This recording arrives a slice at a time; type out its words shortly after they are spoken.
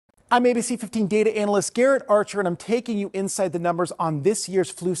I'm ABC 15 data analyst Garrett Archer, and I'm taking you inside the numbers on this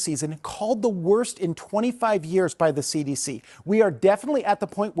year's flu season, called the worst in 25 years by the CDC. We are definitely at the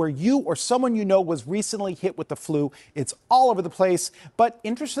point where you or someone you know was recently hit with the flu. It's all over the place, but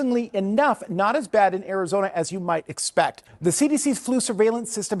interestingly enough, not as bad in Arizona as you might expect. The CDC's flu surveillance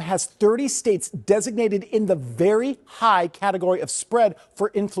system has 30 states designated in the very high category of spread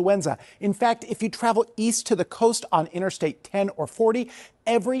for influenza. In fact, if you travel east to the coast on Interstate 10 or 40,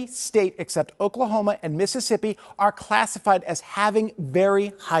 every state except Oklahoma and Mississippi are classified as having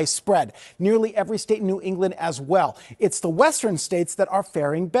very high spread. Nearly every state in New England as well. It's the western states that are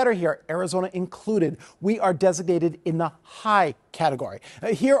faring better here, Arizona included. We are designated in the high category.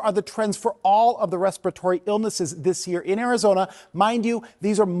 Here are the trends for all of the respiratory illnesses this year in Arizona. Mind you,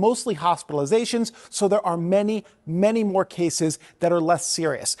 these are mostly hospitalizations, so there are many more cases that are less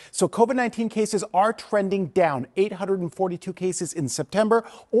serious. So COVID-19 cases are trending down. 842 cases in September,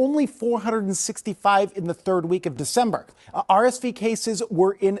 only 465 in the third week of December. RSV cases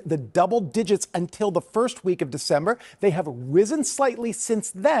were in the double digits until the first week of December. They have risen slightly since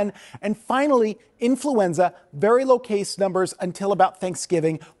then. And finally, influenza, very low case numbers until about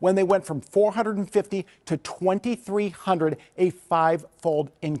Thanksgiving, when they went from 450 to 2,300, a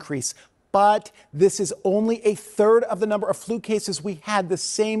five-fold increase. But this is only a third of the number of flu cases we had the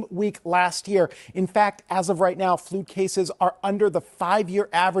same week last year. In fact, as of right now, flu cases are under the 5-year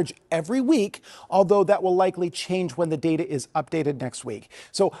average every week, although that will likely change when the data is updated next week.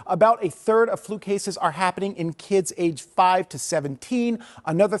 So about a third of flu cases are happening in kids aged 5 to 17.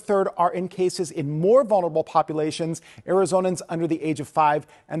 Another third are in cases in more vulnerable populations, Arizonans under the age of 5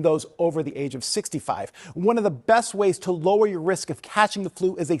 and those over the age of 65. One of the best ways to lower your risk of catching the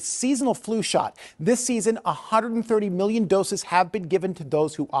flu is a seasonal flu shot. This season, 130 million doses have been given to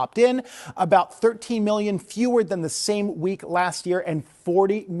those who opt in, about 13 million fewer than the same week last year and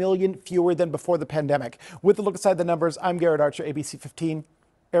 40 million fewer than before the pandemic. With a look inside the numbers, I'm Garrett Archer, ABC 15,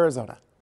 Arizona.